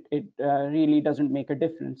it really doesn't make a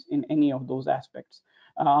difference in any of those aspects.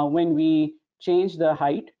 When we change the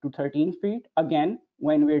height to 13 feet, again,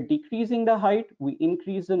 when we're decreasing the height, we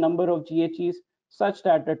increase the number of GHEs such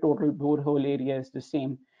that the total borehole area is the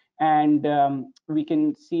same. And we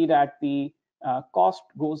can see that the cost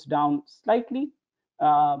goes down slightly,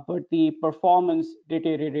 but the performance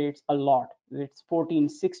deteriorates a lot. It's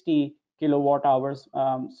 1460 kilowatt hours,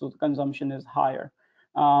 so the consumption is higher.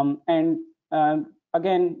 And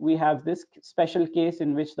again, we have this special case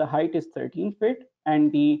in which the height is 13 feet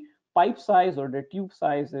and the pipe size or the tube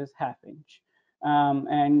size is ½ inch.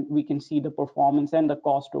 And we can see the performance and the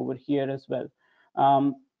cost over here as well.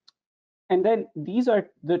 And then these are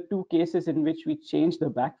the two cases in which we change the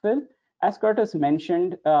backfill. As Curtis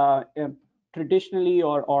mentioned, traditionally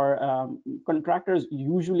contractors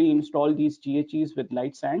usually install these GHEs with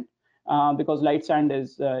light sand because light sand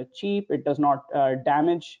is cheap. It does not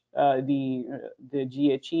damage the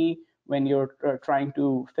GHE when you're trying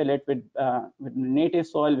to fill it with native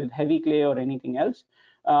soil, with heavy clay or anything else.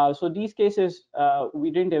 So these cases,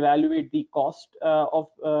 we didn't evaluate the cost of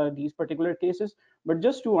these particular cases, but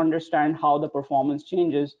just to understand how the performance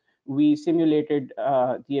changes, we simulated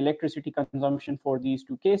the electricity consumption for these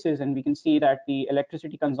two cases, and we can see that the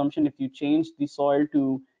electricity consumption, if you change the soil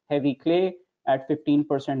to heavy clay at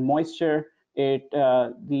 15% moisture, the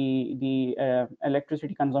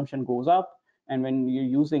electricity consumption goes up, and when you're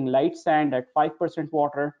using light sand at 5%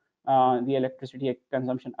 water, the electricity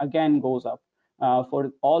consumption again goes up.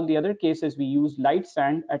 For all the other cases, we use light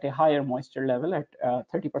sand at a higher moisture level, at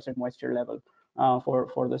 30% moisture level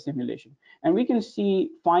for the simulation. And we can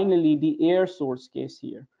see finally the air source case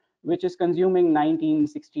here, which is consuming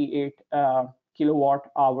 1968 kilowatt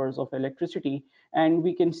hours of electricity. And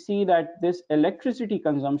we can see that this electricity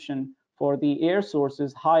consumption for the air source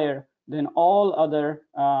is higher than all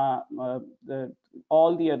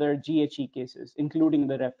the other GHE cases, including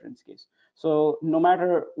the reference case. So no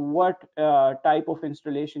matter what type of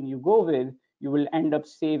installation you go with, you will end up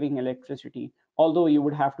saving electricity, although you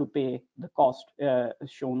would have to pay the cost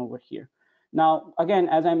shown over here. Now, again,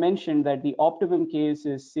 as I mentioned, that the optimum case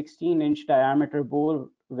is 16-inch diameter bore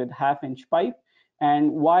with ½ inch pipe.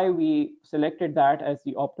 And why we selected that as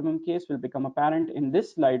the optimum case will become apparent in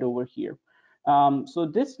this slide over here. So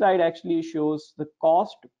this slide actually shows the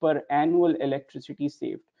cost per annual electricity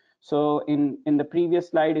saved. So in the previous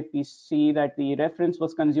slide, if we see that the reference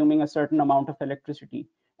was consuming a certain amount of electricity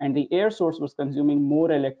and the air source was consuming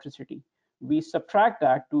more electricity, we subtract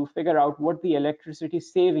that to figure out what the electricity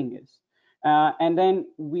saving is. And then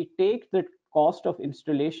we take the cost of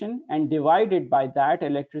installation and divide it by that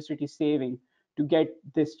electricity saving to get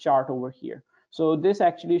this chart over here. So this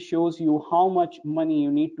actually shows you how much money you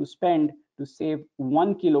need to spend to save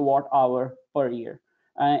 1 kilowatt hour per year.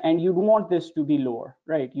 And you'd want this to be lower,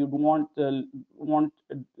 right? You'd want the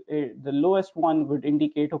lowest one would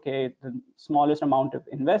indicate, okay, the smallest amount of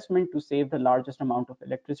investment to save the largest amount of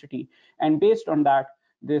electricity. And based on that,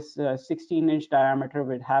 this 16-inch diameter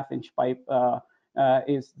with ½ inch pipe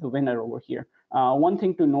is the winner over here. One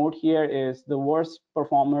thing to note here is the worst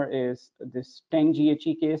performer is this 10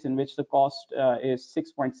 GHE case, in which the cost is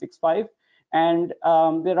 6.65. And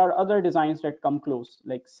there are other designs that come close,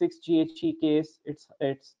 like 6 GHE case, it's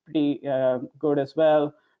pretty good as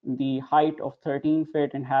well. The height of 13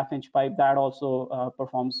 feet and ½ inch pipe, that also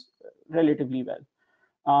performs relatively well.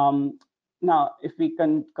 Now, if we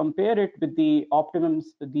can compare it with the optimum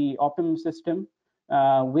system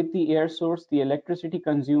with the air source, the electricity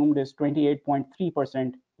consumed is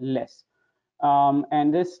 28.3% less.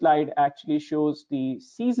 And this slide actually shows the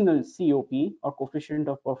seasonal COP, or coefficient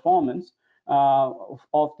of performance,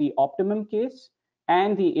 of the optimum case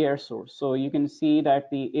and the air source. So you can see that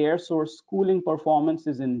the air source cooling performance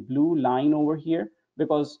is in blue line over here,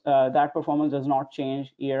 because that performance does not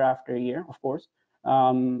change year after year, of course.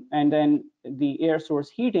 And then the air source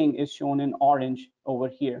heating is shown in orange over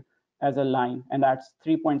here as a line, and that's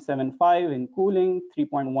 3.75 in cooling,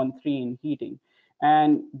 3.13 in heating.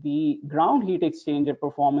 And the ground heat exchanger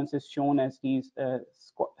performance is shown as these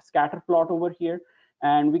scatter plot over here.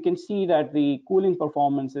 And we can see that the cooling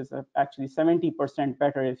performance is actually 70%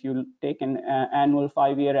 better if you take an annual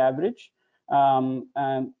 5-year average.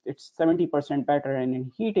 It's 70% better, and in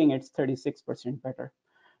heating, it's 36% better.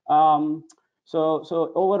 So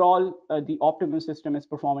overall, the optimum system is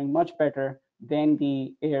performing much better than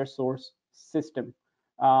the air source system.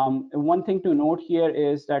 One thing to note here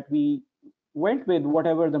is that we went with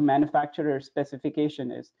whatever the manufacturer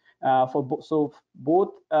specification is. So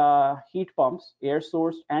both heat pumps, air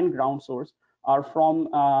source and ground source, are from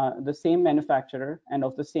the same manufacturer and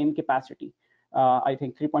of the same capacity, I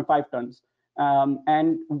think 3.5 tons.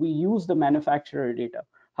 And we use the manufacturer data.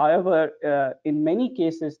 However, in many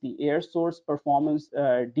cases, the air source performance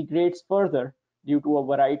degrades further due to a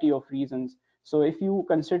variety of reasons. So if you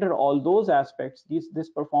consider all those aspects, this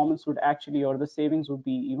performance would actually, or the savings would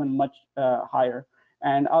be even much higher.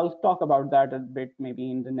 And I'll talk about that a bit maybe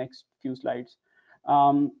in the next few slides.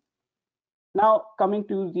 Now coming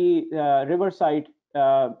to the riverside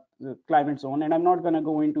the climate zone, and I'm not going to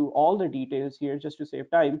go into all the details here just to save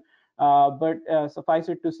time, but suffice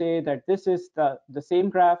it to say that this is the same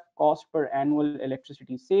graph, cost per annual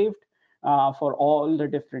electricity saved for all the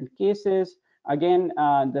different cases. Again,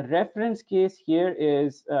 the reference case here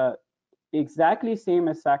is exactly same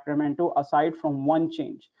as Sacramento, aside from one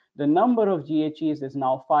change. The number of GHEs is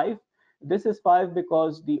now 5. This is 5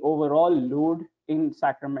 because the overall load in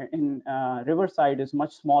Riverside is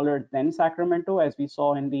much smaller than Sacramento, as we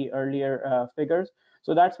saw in the earlier figures.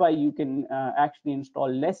 So that's why you can actually install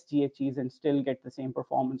less GHEs and still get the same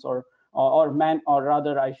performance, or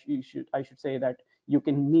rather I should say that you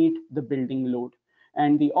can meet the building load.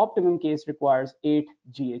 And the optimum case requires 8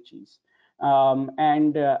 GHEs.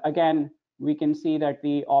 Again, we can see that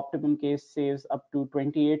the optimum case saves up to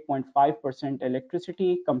 28.5%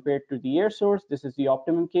 electricity compared to the air source. This is the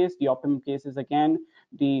optimum case. The optimum case is again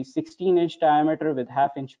the 16-inch diameter with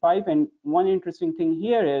half-inch pipe. And one interesting thing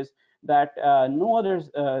here is that no other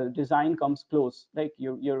design comes close. Like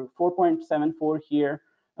your 4.74 here,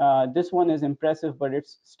 this one is impressive, but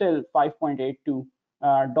it's still $5.82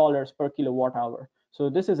 per kilowatt hour. So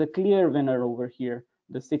this is a clear winner over here,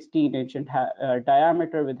 the 16-inch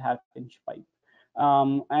diameter with half-inch pipe.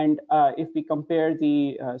 If we compare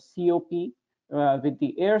the COP with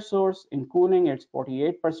the air source, in cooling, it's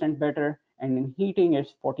 48% better, and in heating,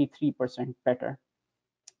 it's 43% better.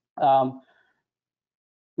 Now,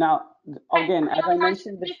 again, as I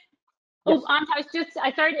mentioned, yes. Antash,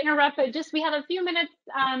 I sorry to interrupt, but just we have a few minutes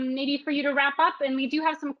maybe for you to wrap up, and we do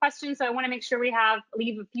have some questions, so I want to make sure we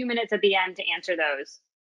leave a few minutes at the end to answer those.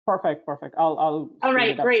 Perfect. I'll all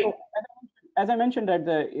right, great. So, as I mentioned, that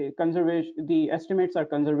the estimates are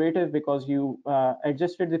conservative because you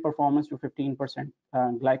adjusted the performance to 15%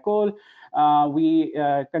 glycol. We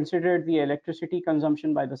considered the electricity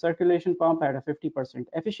consumption by the circulation pump at a 50%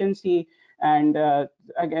 efficiency, and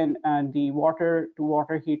again, the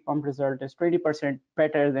water-to-water heat pump result is 20%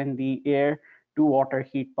 better than the air-to-water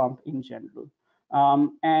heat pump in general.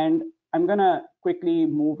 And I'm going to quickly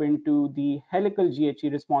move into the helical GHE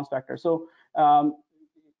response factor. So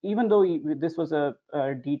even though this was a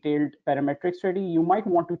detailed parametric study, you might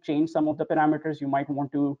want to change some of the parameters. You might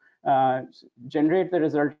want to generate the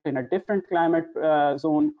result in a different climate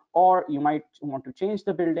zone, or you might want to change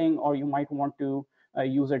the building, or you might want to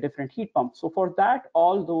use a different heat pump. So for that,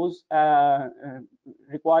 all those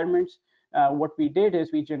requirements, what we did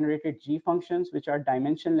is we generated G functions, which are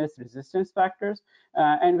dimensionless resistance factors,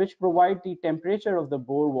 and which provide the temperature of the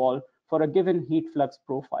bore wall for a given heat flux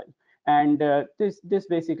profile. And this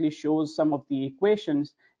basically shows some of the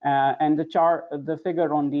equations, and the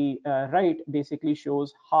figure on the right basically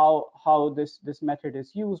shows how this method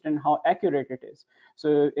is used and how accurate it is.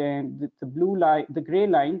 So the gray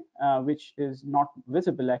line, which is not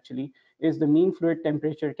visible actually, is the mean fluid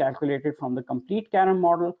temperature calculated from the complete Karam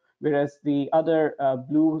model, whereas the other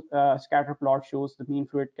blue scatter plot shows the mean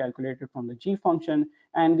fluid calculated from the G function.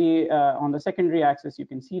 And on the secondary axis, you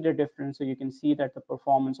can see the difference. So you can see that the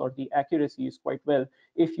performance or the accuracy is quite well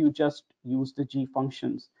if you just use the G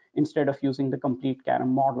functions instead of using the complete Karam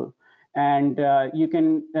model. And you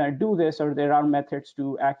can do this, or there are methods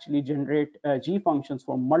to actually generate G functions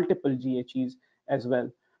for multiple GHEs as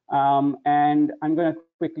well. And I'm going to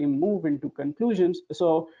quickly move into conclusions.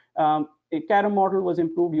 So a Karam model was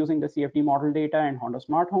improved using the CFD model data and Honda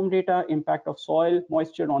Smart Home data. Impact of soil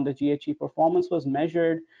moisture on the GHE performance was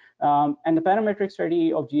measured, and the parametric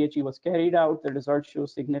study of GHE was carried out. The results show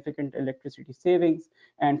significant electricity savings.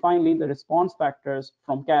 And finally, the response factors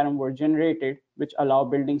from Karam were generated, which allow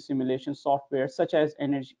building simulation software such as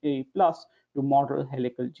Energy Plus to model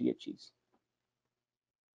helical GHEs.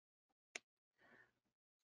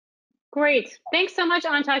 Great. Thanks so much,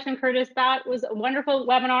 Antash and Curtis. That was a wonderful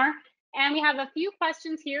webinar. And we have a few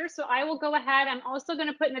questions here, so I will go ahead. I'm also going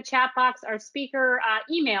to put in the chat box our speaker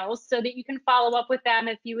emails so that you can follow up with them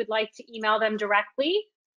if you would like to email them directly.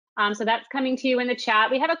 So that's coming to you in the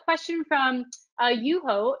chat. We have a question from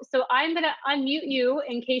Yuho. So I'm going to unmute you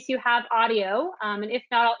in case you have audio. And if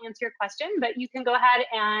not, I'll answer your question, but you can go ahead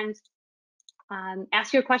and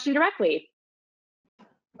ask your question directly.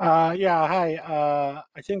 Yeah, hi.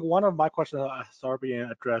 I think one of my questions has already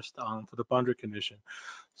been addressed for the boundary condition.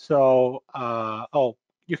 So,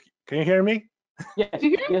 can you hear me? Yes,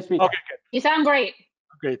 yes, we can. Okay, good. You sound great.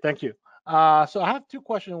 Great, thank you. So I have two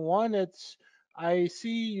questions. One, I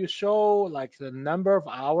see you show like the number of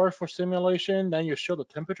hours for simulation, then you show the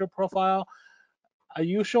temperature profile. Are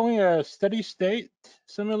you showing a steady state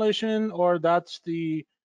simulation, or that's the,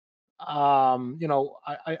 I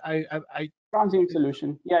Transient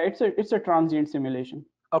solution. Yeah, it's a transient simulation.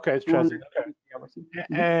 Okay, it's transient.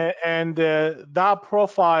 Okay. And that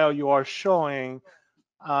profile you are showing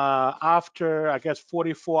after, I guess,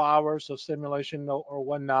 44 hours of simulation or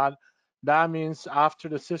whatnot, that means after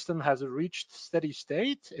the system has reached steady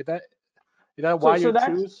state. Is that why you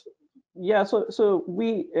choose? Yeah, so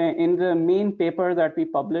we in the main paper that we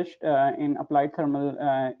published in Applied Thermal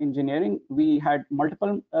Engineering, we had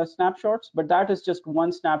multiple snapshots, but that is just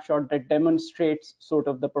one snapshot that demonstrates sort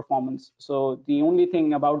of the performance. So the only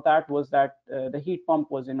thing about that was that the heat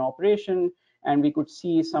pump was in operation, and we could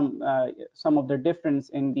see some of the difference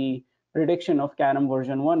in the prediction of CARM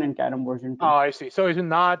version 1 and CARM version 2. Oh, I see. So it's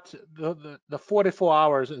not the 44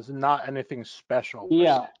 hours is not anything special.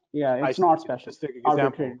 Yeah, it's not special. Just take an example.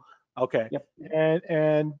 Arbitrary. Okay. Yep.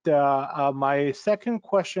 And my second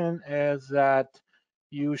question is that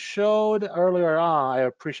you showed earlier on. I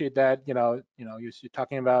appreciate that. You're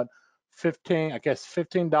talking about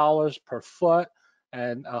 $15 per foot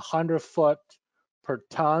and 100 foot per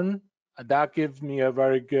ton. That gives me a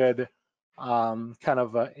very good kind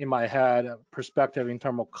of in my head perspective in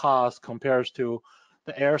terms of cost compares to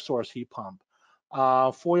the air source heat pump.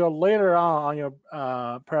 For your later on your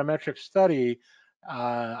parametric study,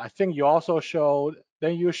 I think you also showed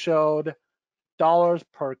dollars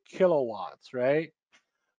per kilowatts, right?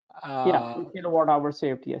 Yeah, kilowatt hour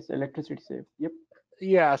saved. Yes, electricity saved. Yep.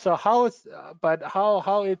 Yeah. So how is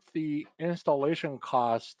the installation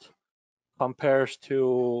cost compares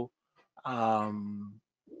to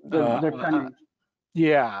the tonnage.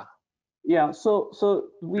 Yeah. Yeah. So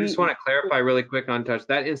we I just want to clarify really quick on Touch.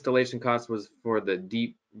 That installation cost was for the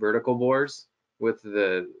deep vertical bores with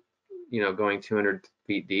the, going 200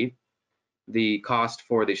 feet deep. The cost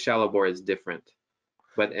for the shallow bore is different,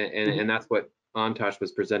 but and that's what Antash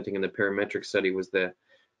was presenting in the parametric study was the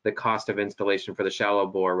cost of installation for the shallow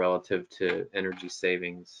bore relative to energy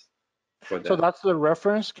savings. So that's the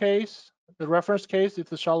reference case. The reference case is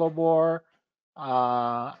the shallow bore.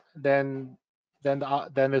 Then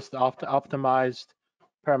it's the optimized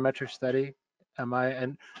parametric study.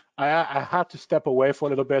 And I had to step away for a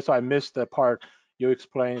little bit, so I missed the part you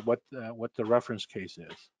explained what the reference case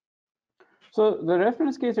is. So the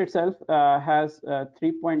reference case itself has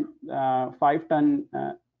 3.5 ton.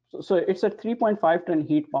 So it's a 3.5 ton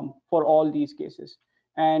heat pump for all these cases.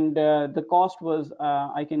 And the cost was,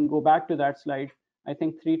 I can go back to that slide, I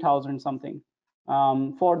think 3,000 something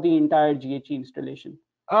for the entire GHE installation.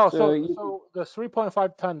 Oh, so the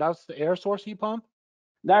 3.5 ton, that's the air source heat pump?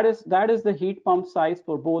 That is the heat pump size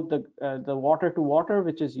for both the water to water,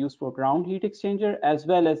 which is used for ground heat exchanger, as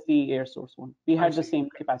well as the air source one. We had the same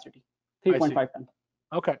capacity, 3.5 ton.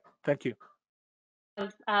 Okay, thank you.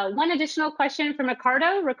 One additional question from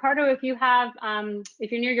Ricardo. Ricardo, if you're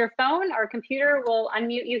near your phone or computer, we'll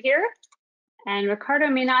unmute you here. And Ricardo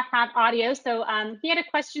may not have audio, so he had a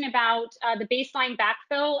question about the baseline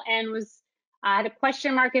backfill and had a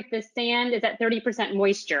question mark if the sand is at 30%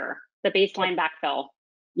 moisture, the baseline backfill.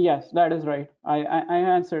 Yes, that is right. I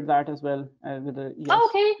answered that as well with a yes. Oh,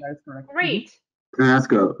 okay, that is correct. Great. Can I ask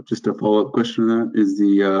just a follow-up question to that? Is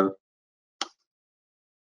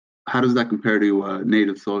how does that compare to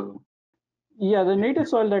native soil? Yeah, the native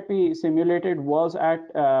soil that we simulated was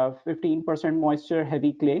at 15% moisture,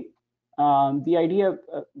 heavy clay. The idea,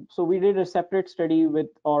 so we did a separate study with,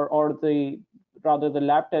 or the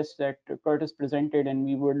lab test that Curtis presented, and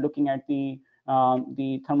we were looking at the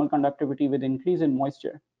thermal conductivity with increase in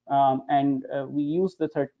moisture, and we used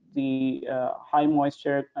the high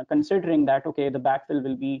moisture, considering that okay, the backfill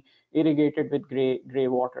will be irrigated with gray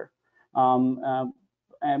water. But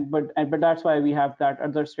that's why we have that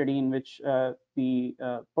other study in which the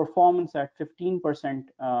performance at 15%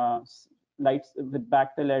 lights with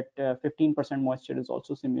backfill at 15% moisture is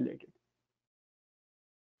also simulated.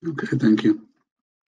 Okay, thank you.